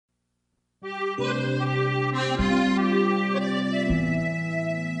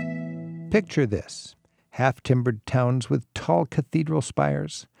Picture this: half-timbered towns with tall cathedral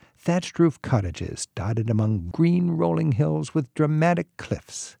spires, thatched-roof cottages dotted among green rolling hills with dramatic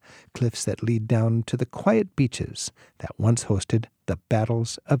cliffs that lead down to the quiet beaches that once hosted the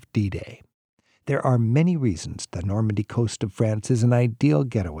battles of D-Day. There are many reasons the Normandy coast of France is an ideal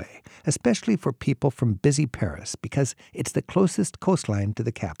getaway, especially for people from busy Paris, because it's the closest coastline to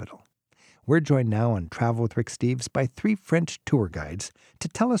the capital. We're joined now on Travel with Rick Steves by 3 French tour guides to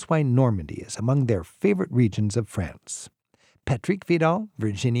tell us why Normandy is among their favorite regions of France. Patrick Vidal,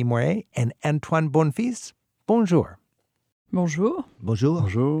 Virginie Moret, and Antoine Bonfils, bonjour. Bonjour. Bonjour.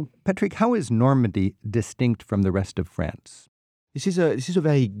 Bonjour. Patrick, how is Normandy distinct from the rest of France? This is a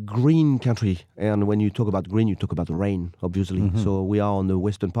very green country, and when you talk about green, you talk about rain, obviously. Mm-hmm. So we are on the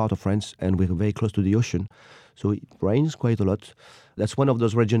western part of France, and we're very close to the ocean, so it rains quite a lot. That's one of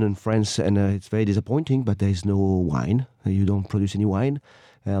those regions in France, and it's very disappointing, but there is no wine. You don't produce any wine.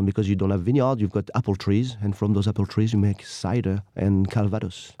 Because you don't have vineyard, you've got apple trees, and from those apple trees you make cider and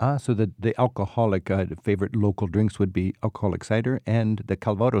calvados. So the alcoholic favorite local drinks would be alcoholic cider and the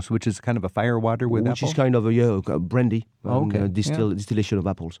calvados, which is kind of a fire water with which apple? is kind of a brandy, Okay. Distillation of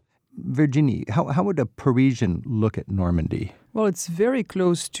apples. Virginie, how would a Parisian look at Normandy? Well, it's very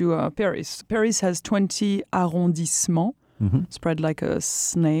close to Paris. Paris has 20 arrondissements, spread like a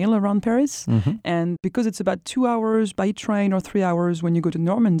snail around Paris. And because it's about 2 hours by train or 3 hours when you go to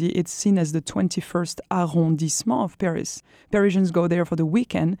Normandy, it's seen as the 21st arrondissement of Paris. Parisians go there for the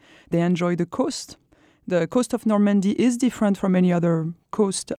weekend. They enjoy the coast. The coast of Normandy is different from any other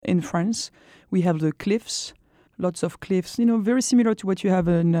coast in France. We have the cliffs, lots of cliffs, very similar to what you have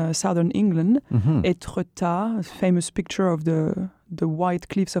in southern England. Etretat, a famous picture of the white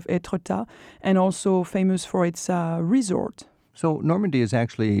cliffs of Etretat, and also famous for its resort. So Normandy is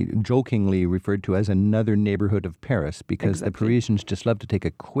actually jokingly referred to as another neighborhood of Paris because the Parisians just love to take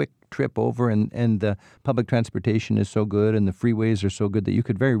a quick trip over, and the public transportation is so good and the freeways are so good that you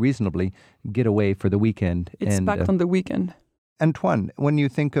could very reasonably get away for the weekend. It's packed on the weekend. Antoine, when you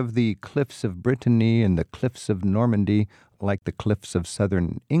think of the cliffs of Brittany and the cliffs of Normandy, like the cliffs of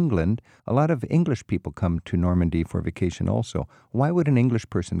southern England, a lot of English people come to Normandy for vacation also. Why would an English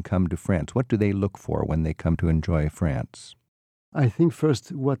person come to France? What do they look for when they come to enjoy France? I think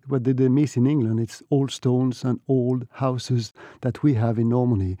first, what did they miss in England? It's old stones and old houses that we have in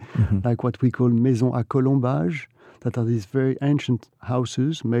Normandy, like what we call maisons à colombage, that are these very ancient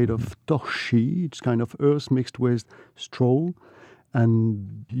houses made of torchis. It's kind of earth mixed with straw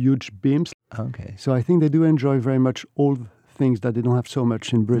and huge beams. Okay. So I think they do enjoy very much old things that they don't have so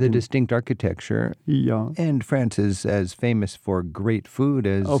much in Britain. The distinct architecture. Yeah. And France is as famous for great food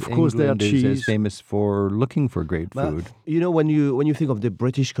as of course England is as cheese. famous for looking for great food. When you think of the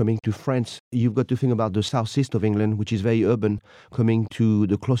British coming to France, you've got to think about the southeast of England, which is very urban, coming to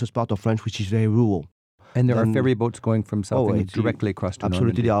the closest part of France, which is very rural. And there are ferry boats going from South England directly across to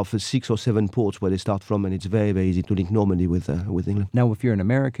absolutely, Normandy. there are 6 or 7 ports where they start from, and it's very, very easy to link Normandy with England. Now, if you're an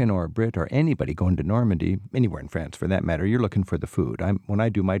American or a Brit or anybody going to Normandy, anywhere in France for that matter, you're looking for the food. When I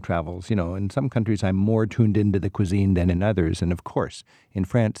do my travels, in some countries I'm more tuned into the cuisine than in others. And of course, in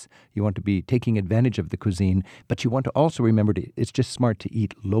France, you want to be taking advantage of the cuisine, but you want to also remember it's just smart to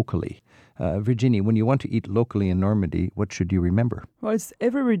eat locally. Virginie, when you want to eat locally in Normandy, what should you remember? Well,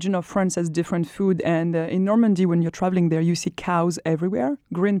 every region of France has different food, and in Normandy, when you're traveling there, you see cows everywhere.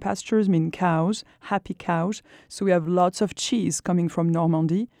 Green pastures mean cows, happy cows. So we have lots of cheese coming from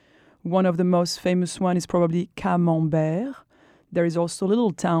Normandy. One of the most famous one is probably Camembert. There is also a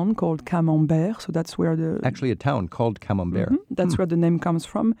little town called Camembert, so that's where Actually a town called Camembert. That's where the name comes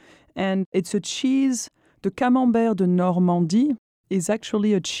from. And it's a cheese, the Camembert de Normandie is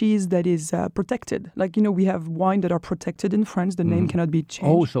actually a cheese that is protected. Like, we have wine that are protected in France. The name cannot be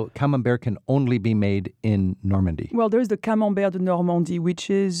changed. Oh, so Camembert can only be made in Normandy. Well, there is the Camembert de Normandie, which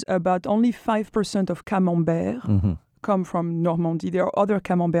is about only 5% of Camembert come from Normandy. There are other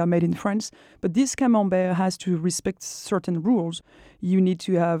Camembert made in France, but this Camembert has to respect certain rules. You need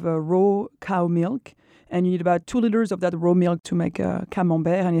to have raw cow milk, and you need about 2 liters of that raw milk to make a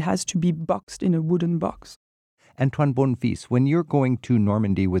Camembert, and it has to be boxed in a wooden box. Antoine Bonfils, when you're going to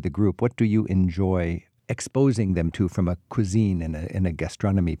Normandy with a group, what do you enjoy exposing them to from a cuisine and a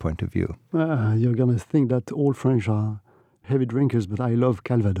gastronomy point of view? You're going to think that all French are heavy drinkers, but I love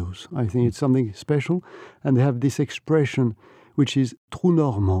calvados. I think it's something special. And they have this expression, which is trou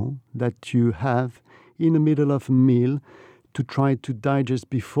normand, that you have in the middle of a meal to try to digest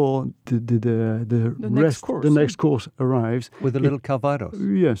before the next course arrives. With a little calvados.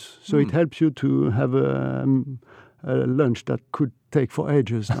 Yes. So it helps you to have a lunch that could take for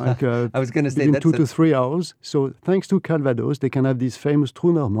ages, like I was going to say between 2 to 3 hours. So thanks to Calvados, they can have this famous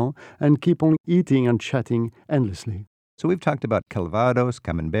Trou Normand and keep on eating and chatting endlessly. So we've talked about Calvados,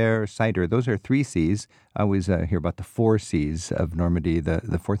 Camembert, cider. Those are 3 C's. I always hear about the 4 C's of Normandy,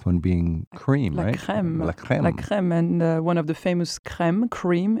 the fourth one being cream, La right? crème. La crème. La crème. And one of the famous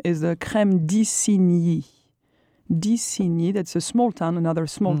cream is the crème d'Issigny. D'Issigny, that's a small town, another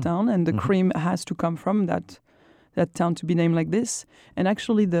small town, and the cream has to come from that town to be named like this. And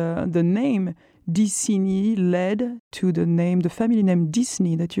actually the name d'Issigny led to the family name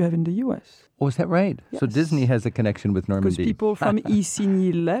Disney that you have in the US. Oh, is that right? Yes. So Disney has a connection with Normandy. Because people from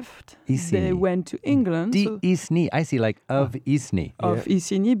Isigny left, they went to England. Isny, I see, like of Isny. Of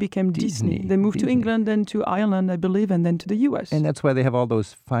Isigny became Disney. They moved to England, then to Ireland, I believe, and then to the US. And that's why they have all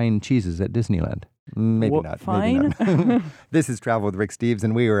those fine cheeses at Disneyland. Maybe not. Fine. Maybe not. This is Travel with Rick Steves,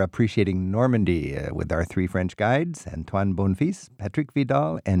 and we are appreciating Normandy with our 3 French guides, Antoine Bonfils, Patrick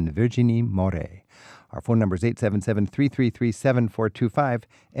Vidal, and Virginie Moret. Our phone number is 877-333-7425,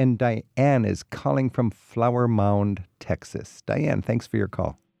 and Diane is calling from Flower Mound, Texas. Diane, thanks for your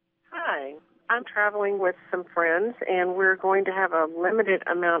call. Hi. I'm traveling with some friends, and we're going to have a limited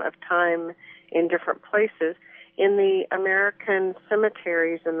amount of time in different places. In the American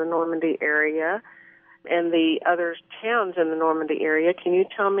cemeteries in the Normandy area and the other towns in the Normandy area, can you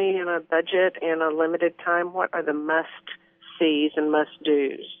tell me in a budget and a limited time what are the must-sees and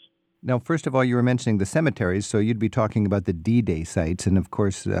must-dos? Now, first of all, you were mentioning the cemeteries, so you'd be talking about the D-Day sites. And, of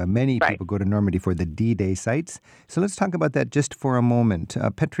course, many people go to Normandy for the D-Day sites. So let's talk about that just for a moment.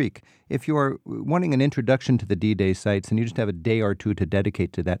 Patrick, if you're wanting an introduction to the D-Day sites and you just have a day or two to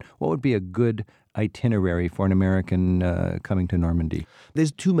dedicate to that, what would be a good itinerary for an American coming to Normandy?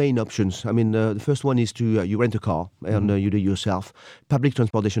 There's 2 main options. I mean, the first one is to you rent a car and you do it yourself. Public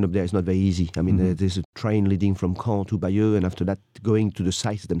transportation up there is not very easy. I mean, there's a train leading from Caen to Bayeux, and after that, going to the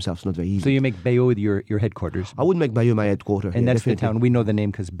sites themselves is not very easy. So you make Bayeux your headquarters? I would make Bayeux my headquarters. And that's definitely. the town. We know the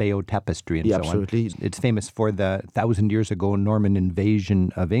name because Bayeux Tapestry and so absolutely. on. It's famous for the 1,000 years ago Norman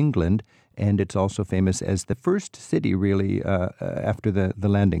invasion of England. And it's also famous as the first city, really, after the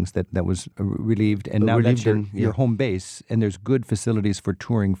landings that was relieved. And now that's your home base, and there's good facilities for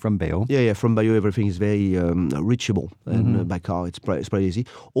touring from Bayeux. Yeah, from Bayeux, everything is very reachable, and by car, it's pretty easy.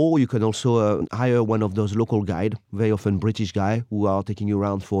 Or you can also hire one of those local guides, very often British guy, who are taking you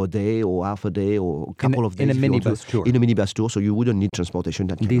around for a day or half a day or a couple of days. In a minibus tour. In a minibus tour, so you wouldn't need transportation.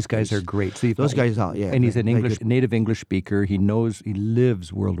 These guys are great. So those guys are, yeah. And he's a native English speaker. He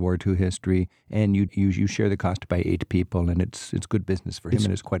lives World War II history, and you share the cost by 8 people, and it's good business for him,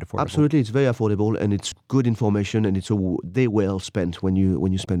 and it's quite affordable. Absolutely, it's very affordable, and it's good information, and it's a day well spent when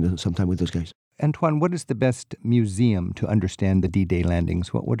you spend some time with those guys. Antoine, what is the best museum to understand the D-Day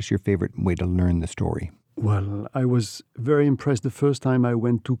landings? What is your favorite way to learn the story? Well, I was very impressed the first time I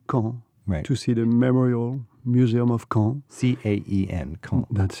went to Caen to see the Memorial Museum of Caen. C-A-E-N, Caen.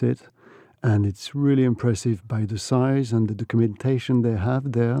 That's it. And it's really impressive by the size and the documentation they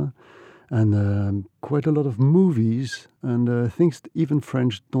have there. And quite a lot of movies and things even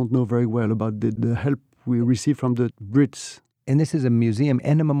French don't know very well about the help we receive from the Brits. And this is a museum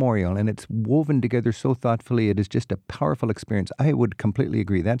and a memorial, and it's woven together so thoughtfully. It is just a powerful experience. I would completely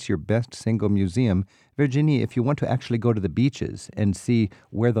agree. That's your best single museum. Virginie, if you want to actually go to the beaches and see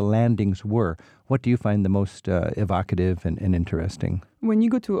where the landings were, what do you find the most evocative and interesting? When you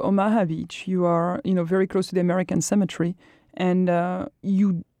go to Omaha Beach, you are very close to the American Cemetery, and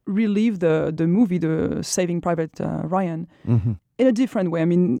you relive the movie, the Saving Private Ryan, in a different way. I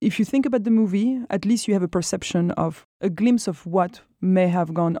mean, if you think about the movie, at least you have a perception of a glimpse of what may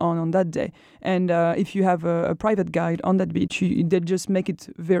have gone on that day. And if you have a private guide on that beach, they just make it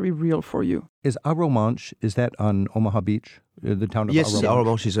very real for you. Is Arromanches, is that on Omaha Beach? The town of Yes,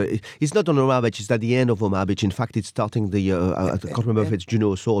 Arromanches? it's not on Omaha Beach, it's at the end of Omaha Beach. In fact, it's starting I can't remember if it's Juneau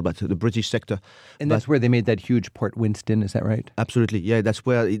or Sword, but the British sector. And that's where they made that huge Port Winston, is that right? Absolutely, yeah. That's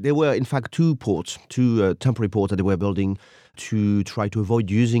where there were, in fact, 2 ports, 2 temporary ports that they were building to try to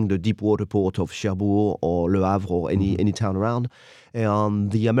avoid using the deep water port of Cherbourg or Le Havre or any town around.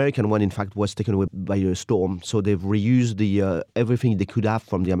 And the American one, in fact, was taken away by a storm. So they've reused everything they could have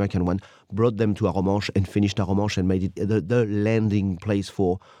from the American one, brought them to Arromanches and finished Arromanches and made it the landing place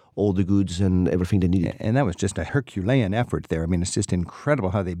for all the goods and everything they needed. And that was just a Herculean effort there. I mean, it's just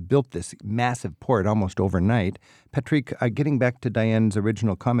incredible how they built this massive port almost overnight. Patrick, getting back to Diane's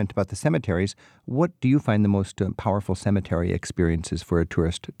original comment about the cemeteries, what do you find the most powerful cemetery experiences for a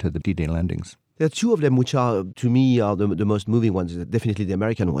tourist to the D-Day landings? There are two of them which are, to me, are the most moving ones. Definitely the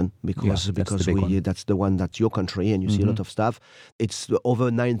American one, because that's the one that's your country, and you see a lot of stuff. It's over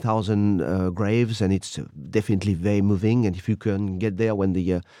 9,000 graves, and it's definitely very moving. And if you can get there when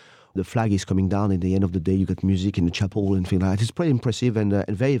the flag is coming down, at the end of the day, you got music in the chapel and things like that. It's pretty impressive and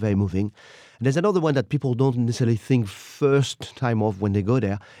very, very moving. And there's another one that people don't necessarily think first time of when they go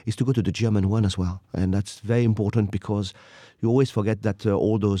there, is to go to the German one as well. And that's very important because you always forget that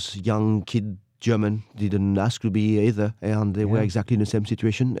all those young kids, German, didn't ask to be either, and they were exactly in the same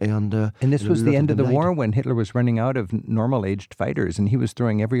situation. And this was the end of the war when Hitler was running out of normal-aged fighters, and he was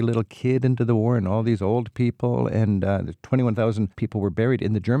throwing every little kid into the war and all these old people, and 21,000 people were buried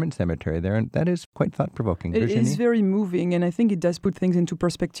in the German cemetery there, and that is quite thought-provoking. It is very moving, and I think it does put things into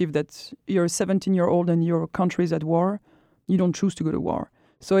perspective that you're a 17-year-old and your country is at war. You don't choose to go to war.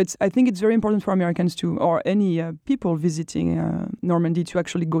 So I think it's very important for Americans or any people visiting Normandy to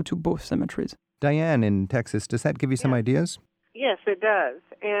actually go to both cemeteries. Diane in Texas, does that give you some ideas? Yes, it does.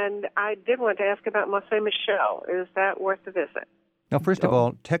 And I did want to ask about Mont Saint-Michel. Is that worth a visit? Now, first of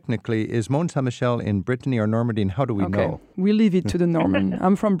all, technically, is Mont Saint-Michel in Brittany or Normandy, and how do we know? We leave it to the Norman.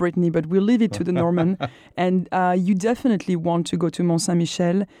 I'm from Brittany, but we leave it to the Norman. And you definitely want to go to Mont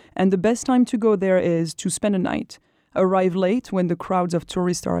Saint-Michel. And the best time to go there is to spend a night. Arrive late when the crowds of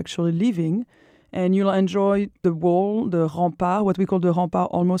tourists are actually leaving. And you'll enjoy the wall, the rempart, what we call the rempart,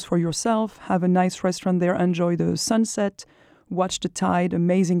 almost for yourself. Have a nice restaurant there, enjoy the sunset, watch the tide,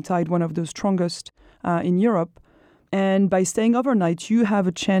 amazing tide, one of the strongest in Europe. And by staying overnight, you have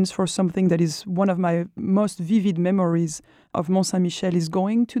a chance for something that is one of my most vivid memories of Mont Saint-Michel is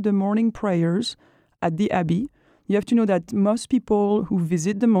going to the morning prayers at the Abbey. You have to know that most people who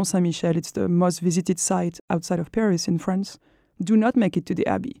visit the Mont Saint-Michel, it's the most visited site outside of Paris in France, do not make it to the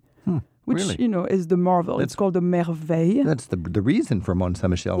Abbey. Which, really? Is the marvel. It's called the merveille. That's the reason for Mont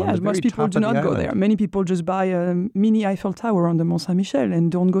Saint-Michel. Yeah, most people do not go there. Many people just buy a mini Eiffel Tower on the Mont Saint-Michel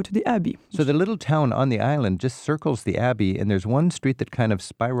and don't go to the Abbey. So the little town on the island just circles the Abbey, and there's one street that kind of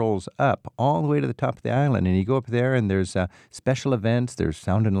spirals up all the way to the top of the island. And you go up there, and there's special events, there's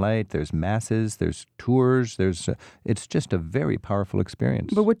sound and light, there's masses, there's tours. It's just a very powerful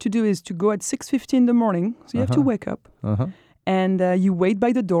experience. But what to do is to go at 6:50 in the morning, so you have to wake up. And you wait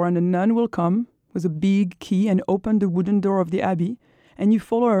by the door, and a nun will come with a big key and open the wooden door of the Abbey. And you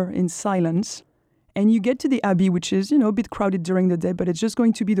follow her in silence. And you get to the Abbey, which is, a bit crowded during the day, but it's just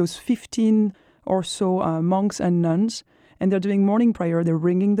going to be those 15 or so monks and nuns. And they're doing morning prayer. They're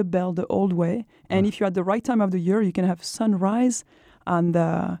ringing the bell the old way. And if you're at the right time of the year, you can have sunrise on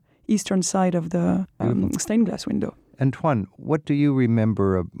the eastern side of the stained glass window. Antoine, what do you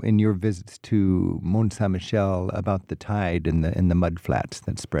remember in your visits to Mont Saint-Michel about the tide and the mud flats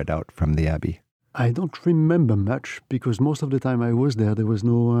that spread out from the Abbey? I don't remember much because most of the time I was there was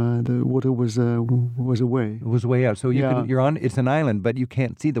no the water was away. It was way out. So you're on. It's an island, but you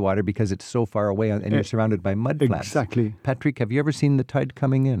can't see the water because it's so far away, and you're surrounded by mud flats. Exactly. Patrick, have you ever seen the tide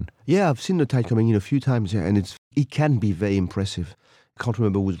coming in? Yeah, I've seen the tide coming in a few times, and it can be very impressive. I can't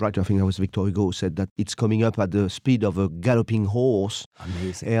remember who's right. I think that was Victor Hugo who said that it's coming up at the speed of a galloping horse.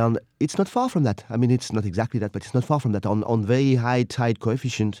 Amazing. And it's not far from that. I mean, it's not exactly that, but it's not far from that. On very high tide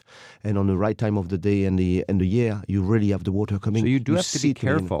coefficient and on the right time of the day and the year, you really have the water coming. So you do have to be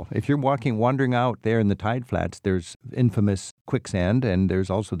careful. If you're wandering out there in the tide flats, there's infamous quicksand, and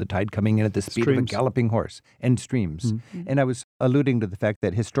there's also the tide coming in at the speed of a galloping horse, and streams. Mm-hmm. And I was alluding to the fact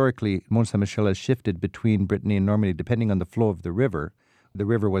that historically, Mont Saint-Michel has shifted between Brittany and Normandy depending on the flow of the river. The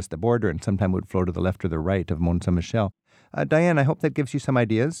river was the border, and sometimes would flow to the left or the right of Mont Saint-Michel. Diane, I hope that gives you some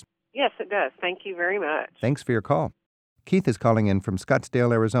ideas. Yes, it does. Thank you very much. Thanks for your call. Keith is calling in from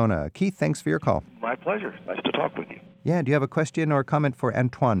Scottsdale, Arizona. Keith, thanks for your call. My pleasure. Nice to talk with you. Yeah, do you have a question or comment for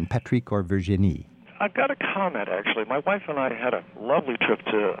Antoine, Patrick, or Virginie? I've got a comment, actually. My wife and I had a lovely trip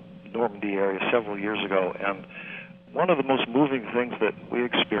to Normandy area several years ago, and one of the most moving things that we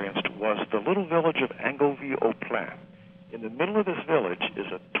experienced was the little village of Angoville-au-Plain. In the middle of this village is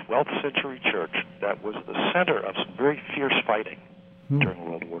a 12th century church that was the center of some very fierce fighting during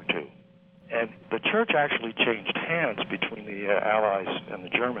World War II. And the church actually changed hands between the Allies and the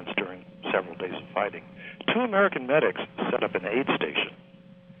Germans during several days of fighting. 2 American medics set up an aid station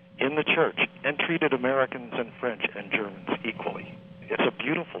in the church and treated Americans and French and Germans equally. It's a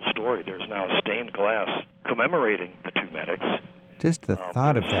beautiful story. There's now stained glass commemorating the 2 medics. Just the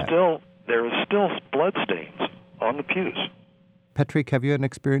thought of that. There is still blood stains on the pews Patrick, have you had an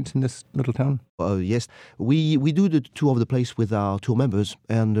experience in this little town? Yes, we do the tour of the place with our tour members,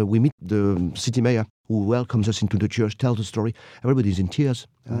 and we meet the city mayor who welcomes us into the church, tells the story. Everybody's in tears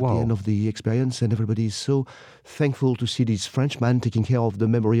at the end of the experience, and everybody is so thankful to see this Frenchman taking care of the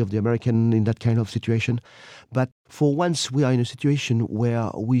memory of the American in that kind of situation. But for once, we are in a situation where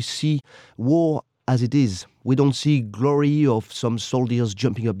we see war as it is. We don't see glory of some soldiers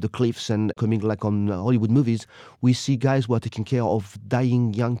jumping up the cliffs and coming like on Hollywood movies. We see guys who are taking care of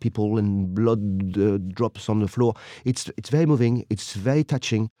dying young people and blood drops on the floor. It's very moving. It's very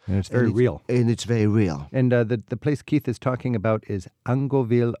touching. And it's very real. And it's very real. And the place Keith is talking about is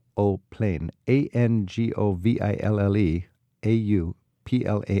Angoville-au-Plain.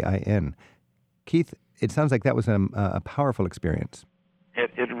 Angoville-Aupplain. Keith, it sounds like that was a powerful experience.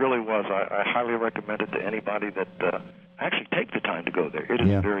 It really was. I highly recommend it to anybody that actually take the time to go there. It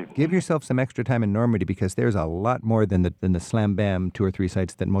is very moving. Give yourself some extra time in Normandy because there's a lot more than the slam bam 2 or 3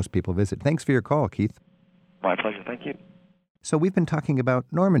 sites that most people visit. Thanks for your call, Keith. My pleasure. Thank you. So we've been talking about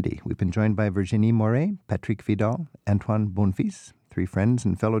Normandy. We've been joined by Virginie Moret, Patrick Vidal, Antoine Bonfils, 3 friends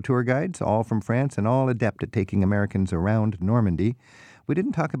and fellow tour guides, all from France and all adept at taking Americans around Normandy. We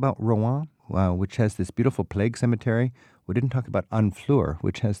didn't talk about Rouen, which has this beautiful plague cemetery. We didn't talk about Honfleur,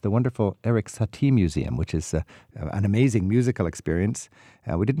 which has the wonderful Eric Satie Museum, which is an amazing musical experience.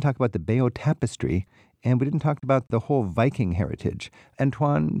 We didn't talk about the Bayeux Tapestry, and we didn't talk about the whole Viking heritage.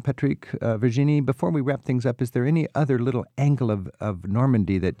 Antoine, Patrick, Virginie, before we wrap things up, is there any other little angle of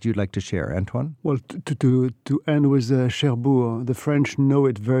Normandy that you'd like to share? Antoine? Well, to end with Cherbourg, the French know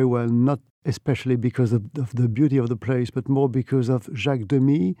it very well, not especially because of the beauty of the place, but more because of Jacques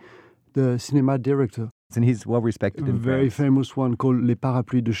Demy, the cinema director. And he's well respected in very France. famous one called Les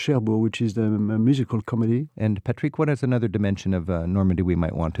Parapluies de Cherbourg, which is a musical comedy. And Patrick, what is another dimension of Normandy we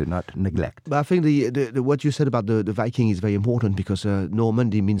might want to not neglect? But I think the what you said about the Viking is very important because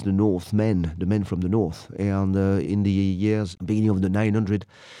Normandy means the North men, the men from the North. And in the years beginning of the 900,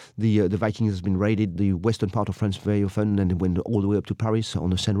 the Vikings has been raided the western part of France very often, and went all the way up to Paris on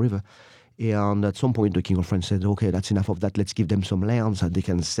the Seine River. And at some point, the King of France said, okay, that's enough of that. Let's give them some lands so they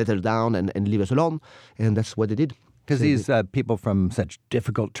can settle down and leave us alone. And that's what they did. Because these people from such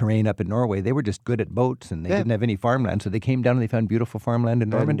difficult terrain up in Norway, they were just good at boats and they didn't have any farmland. So they came down and they found beautiful farmland in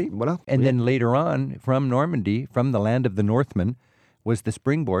Normandy. And then later on, from Normandy, from the land of the Northmen, was the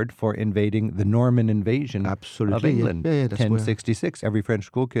springboard for invading the Norman invasion of England. 1066. Every French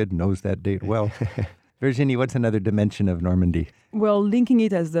school kid knows that date well. Virginie, what's another dimension of Normandy? Well, linking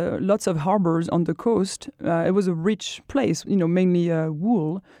it as lots of harbors on the coast, it was a rich place, mainly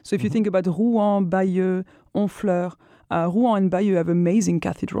wool. So if you think about Rouen, Bayeux, Honfleur, Rouen and Bayeux have amazing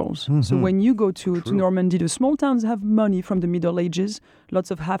cathedrals. Mm-hmm. So when you go to Normandy, the small towns have money from the Middle Ages,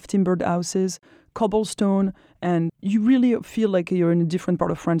 lots of half-timbered houses, cobblestone, and you really feel like you're in a different part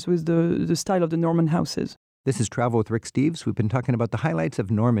of France with the style of the Norman houses. This is Travel with Rick Steves. We've been talking about the highlights of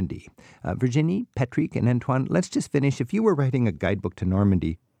Normandy. Virginie, Patrick, and Antoine, let's just finish. If you were writing a guidebook to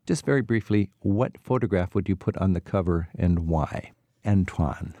Normandy, just very briefly, what photograph would you put on the cover and why?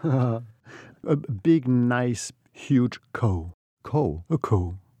 Antoine. A big, nice, huge cow. Cow? A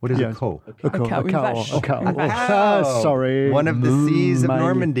cow. What is a cow? A cow. Sorry. One of the seas of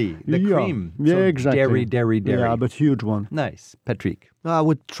Normandy. The cream. Yeah, so exactly. Dairy. Yeah, but huge one. Nice. Patrick. I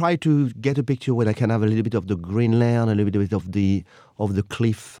would try to get a picture where I can have a little bit of the Greenland, a little bit of the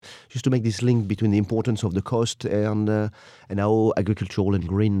cliff, just to make this link between the importance of the coast and how agricultural and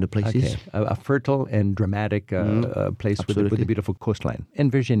green the place is. A fertile and dramatic place with a beautiful coastline.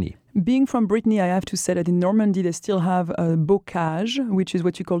 And Virginie. Being from Brittany, I have to say that in Normandy they still have a bocage, which is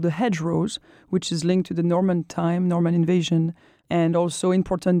what you call the hedgerows, which is linked to the Norman time, Norman invasion, and also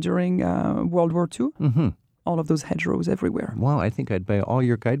important during World War II. Mm-hmm. All of those hedgerows everywhere. Wow, I think I'd buy all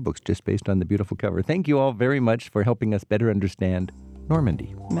your guidebooks just based on the beautiful cover. Thank you all very much for helping us better understand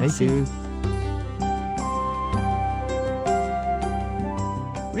Normandy. Merci. Thank you.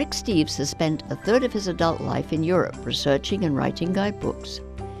 Rick Steves has spent a third of his adult life in Europe researching and writing guidebooks.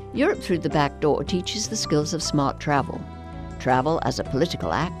 Europe Through the Back Door teaches the skills of smart travel. Travel as a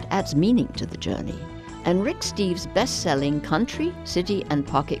political act adds meaning to the journey. And Rick Steves' best-selling country, city, and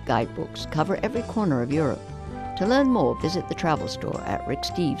pocket guidebooks cover every corner of Europe. To learn more, visit the travel store at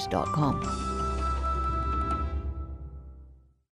ricksteves.com.